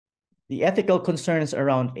The ethical concerns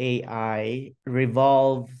around AI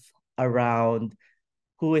revolve around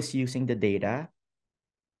who is using the data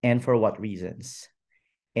and for what reasons.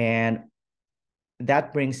 And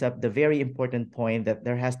that brings up the very important point that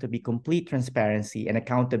there has to be complete transparency and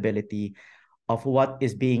accountability of what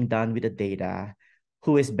is being done with the data,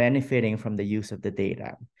 who is benefiting from the use of the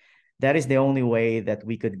data. That is the only way that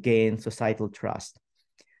we could gain societal trust.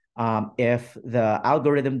 If the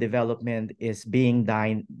algorithm development is being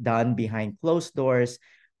done behind closed doors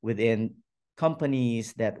within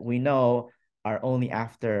companies that we know are only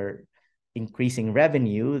after increasing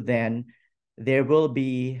revenue, then there will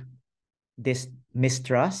be this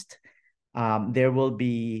mistrust. There will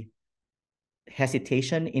be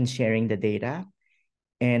hesitation in sharing the data.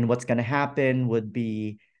 And what's going to happen would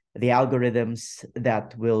be the algorithms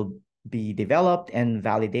that will be developed and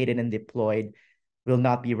validated and deployed will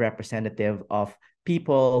not be representative of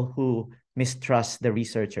people who mistrust the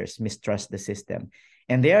researchers, mistrust the system.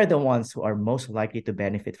 And they are the ones who are most likely to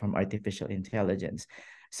benefit from artificial intelligence.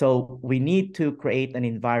 So we need to create an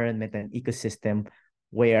environment, an ecosystem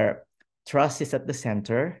where trust is at the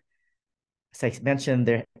center. As I mentioned,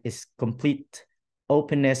 there is complete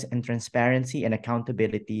openness and transparency and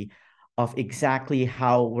accountability of exactly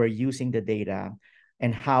how we're using the data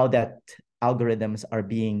and how that algorithms are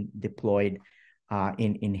being deployed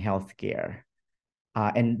in healthcare.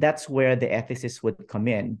 And that's where the ethicists would come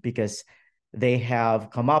in, because they have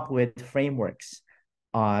come up with frameworks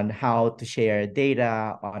on how to share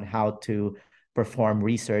data, on how to perform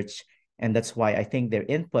research. And that's why I think their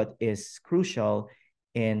input is crucial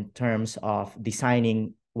in terms of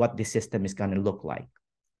designing what the system is going to look like.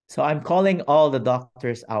 So I'm calling all the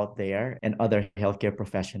doctors out there and other healthcare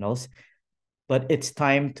professionals, but it's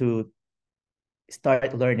time to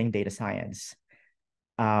start learning data science.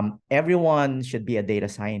 Everyone should be a data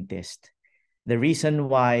scientist. The reason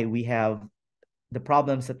why we have the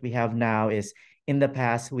problems that we have now is in the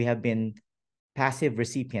past, we have been passive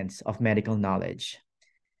recipients of medical knowledge.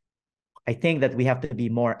 I think that we have to be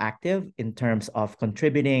more active in terms of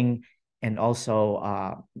contributing and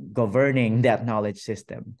also governing that knowledge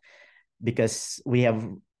system, because we have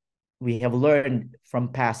learned from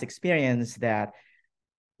past experience that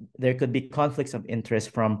there could be conflicts of interest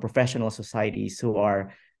from professional societies who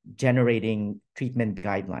are generating treatment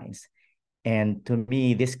guidelines. And to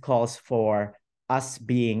me, this calls for us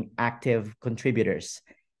being active contributors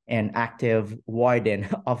and active warden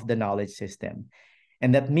of the knowledge system.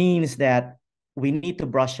 And that means that we need to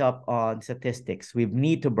brush up on statistics. We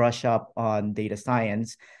need to brush up on data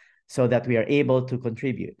science so that we are able to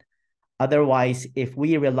contribute. Otherwise, if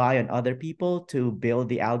we rely on other people to build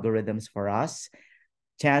the algorithms for us,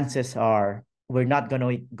 chances are we're not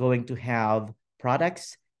going to have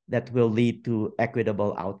products that will lead to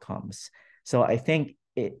equitable outcomes. So I think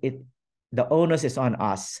the onus is on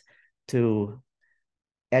us to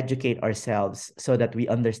educate ourselves so that we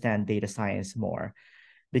understand data science more,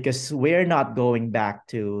 because we're not going back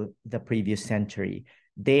to the previous century.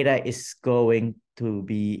 Data is going to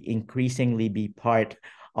be increasingly be part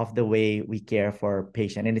of the way we care for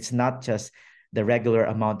patient. And it's not just the regular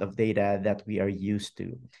amount of data that we are used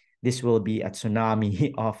to. This will be a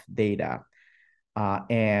tsunami of data.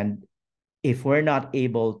 And if we're not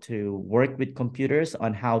able to work with computers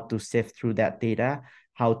on how to sift through that data,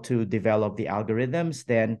 how to develop the algorithms,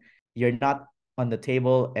 then you're not on the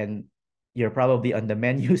table and you're probably on the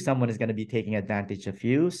menu. Someone is going to be taking advantage of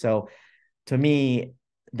you. So to me,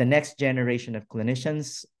 the next generation of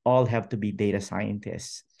clinicians all have to be data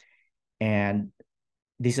scientists. And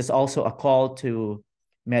this is also a call to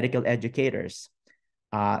medical educators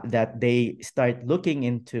that they start looking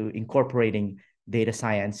into incorporating data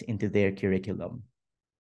science into their curriculum.